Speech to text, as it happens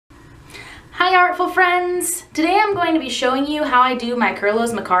Hi artful friends! Today I'm going to be showing you how I do my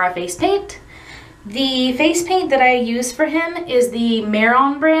Kurloz Makara face paint. The face paint that I use for him is the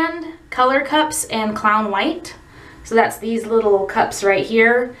Maron brand Color Cups and Clown White. So that's these little cups right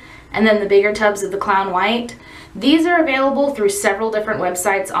here, and then the bigger tubs of the Clown White. These are available through several different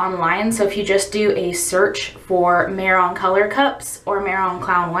websites online, so if you just do a search for Maron Color Cups or Maron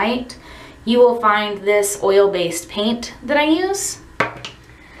Clown White, you will find this oil-based paint that I use.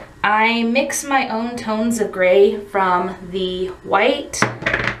 I mix my own tones of gray from the white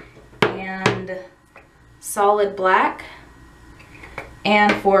and solid black.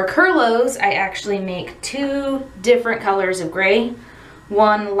 And for Kurloz, I actually make two different colors of gray.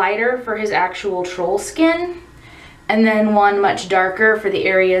 One lighter for his actual troll skin, and then one much darker for the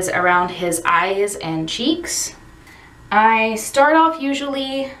areas around his eyes and cheeks. I start off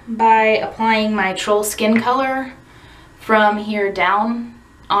usually by applying my troll skin color from here down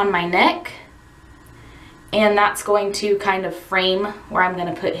on my neck, and that's going to kind of frame where I'm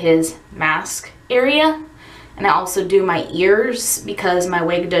going to put his mask area. And I also do my ears because my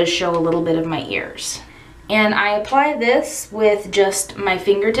wig does show a little bit of my ears. And I apply this with just my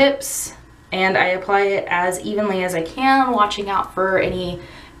fingertips, and I apply it as evenly as I can, watching out for any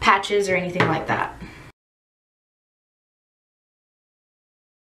patches or anything like that.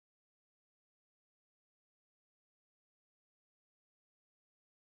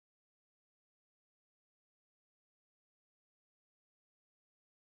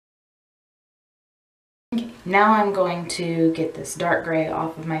 Now I'm going to get this dark gray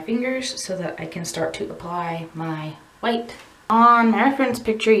off of my fingers so that I can start to apply my white. On my reference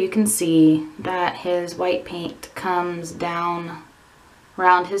picture, you can see that his white paint comes down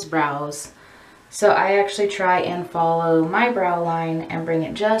around his brows. So I actually try and follow my brow line and bring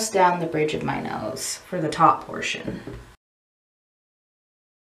it just down the bridge of my nose for the top portion.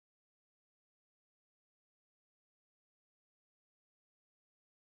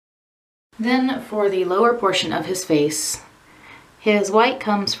 Then for the lower portion of his face, his white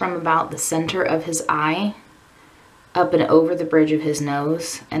comes from about the center of his eye up and over the bridge of his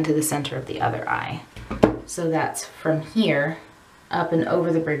nose and to the center of the other eye. So that's from here up and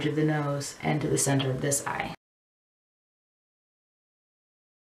over the bridge of the nose and to the center of this eye.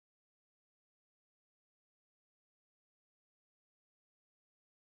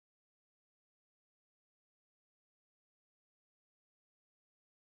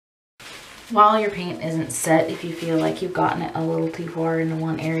 While your paint isn't set, if you feel like you've gotten it a little too far into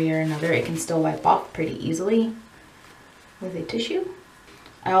one area or another, it can still wipe off pretty easily with a tissue.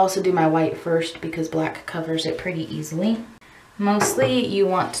 I also do my white first because black covers it pretty easily. Mostly you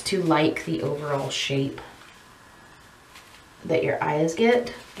want to like the overall shape that your eyes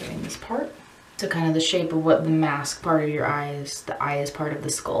get during this part. So kind of the shape of what the mask part of your eyes, the eyes part of the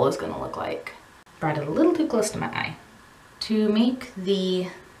skull is going to look like. Brought it a little too close to my eye. To make the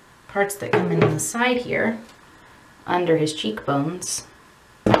parts that come in on the side here, under his cheekbones,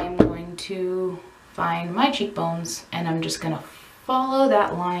 I'm going to find my cheekbones and I'm just going to follow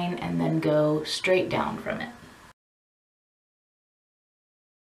that line and then go straight down from it.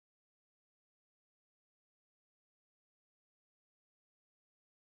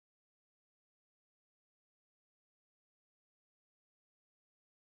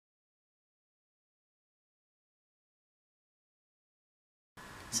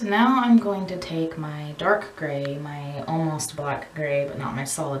 So now I'm going to take my dark gray, my almost black gray, but not my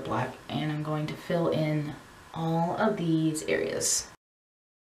solid black, and I'm going to fill in all of these areas.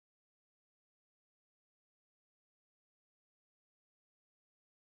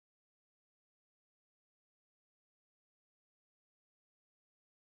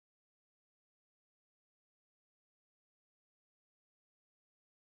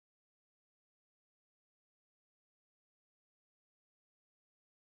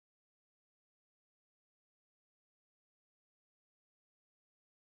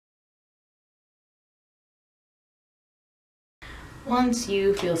 Once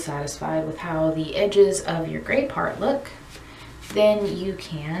you feel satisfied with how the edges of your gray part look, then you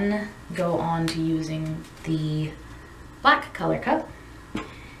can go on to using the black color cup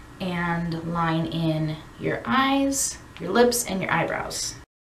and line in your eyes, your lips, and your eyebrows.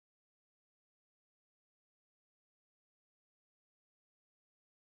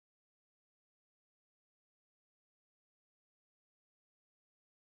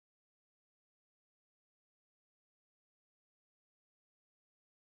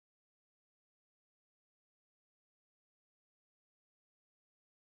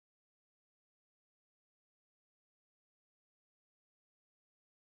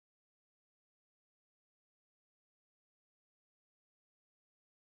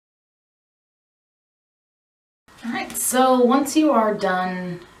 Alright, so once you are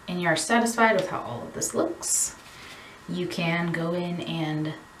done and you're satisfied with how all of this looks, you can go in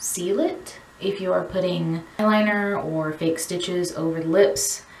and seal it. If you are putting eyeliner or fake stitches over the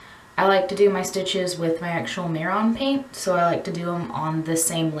lips, I like to do my stitches with my actual Maron paint, so I like to do them on the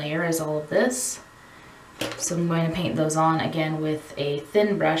same layer as all of this. So I'm going to paint those on again with a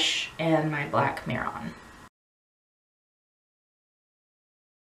thin brush and my black Maron.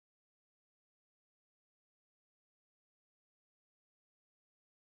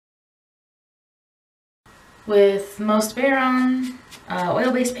 With most Maron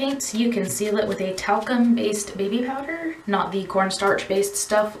oil-based paints, you can seal it with a talcum-based baby powder, not the cornstarch-based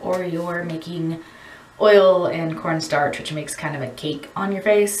stuff, or you're making oil and cornstarch, which makes kind of a cake on your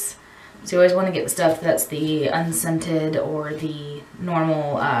face. So you always want to get the stuff that's the unscented or the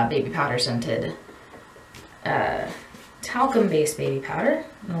normal baby powder scented talcum-based baby powder.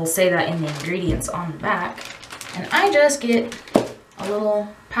 And we'll say that in the ingredients on the back. And I just get a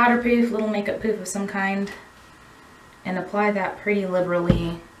little powder poof, little makeup poof of some kind, and apply that pretty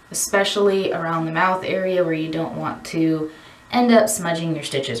liberally, especially around the mouth area where you don't want to end up smudging your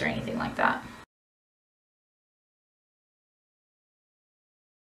stitches or anything like that.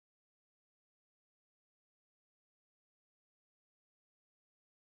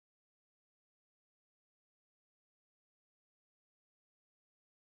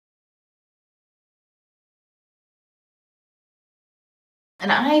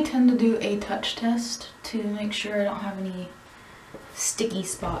 And I tend to do a touch test to make sure I don't have any sticky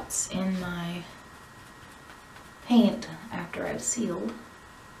spots in my paint after I've sealed.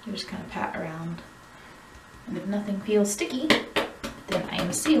 You just kind of pat around, and if nothing feels sticky, then I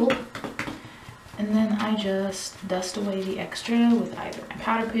am sealed. And then I just dust away the extra with either my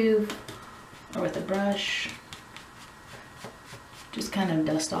powder poof or with a brush. Just kind of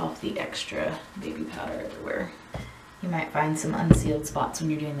dust off the extra baby powder everywhere. You might find some unsealed spots when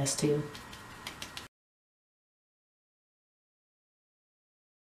you're doing this too.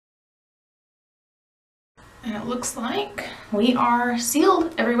 And it looks like we are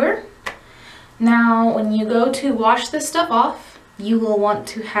sealed everywhere. Now, when you go to wash this stuff off, you will want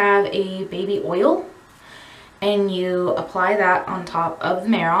to have a baby oil, and you apply that on top of the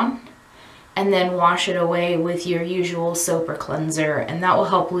Maron, and then wash it away with your usual soap or cleanser, and that will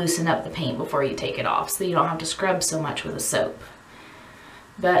help loosen up the paint before you take it off so you don't have to scrub so much with a soap.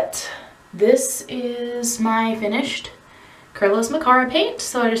 But this is my finished Kurloz Makara paint,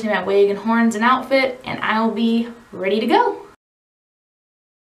 so I just need my wig and horns and outfit, and I'll be ready to go.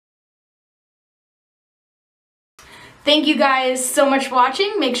 Thank you guys so much for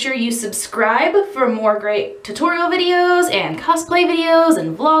watching. Make sure you subscribe for more great tutorial videos and cosplay videos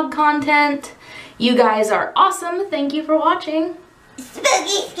and vlog content. You guys are awesome. Thank you for watching.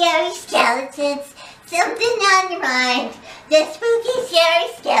 Spooky, scary skeletons. Something on your mind. The spooky,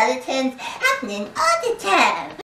 scary skeletons happening on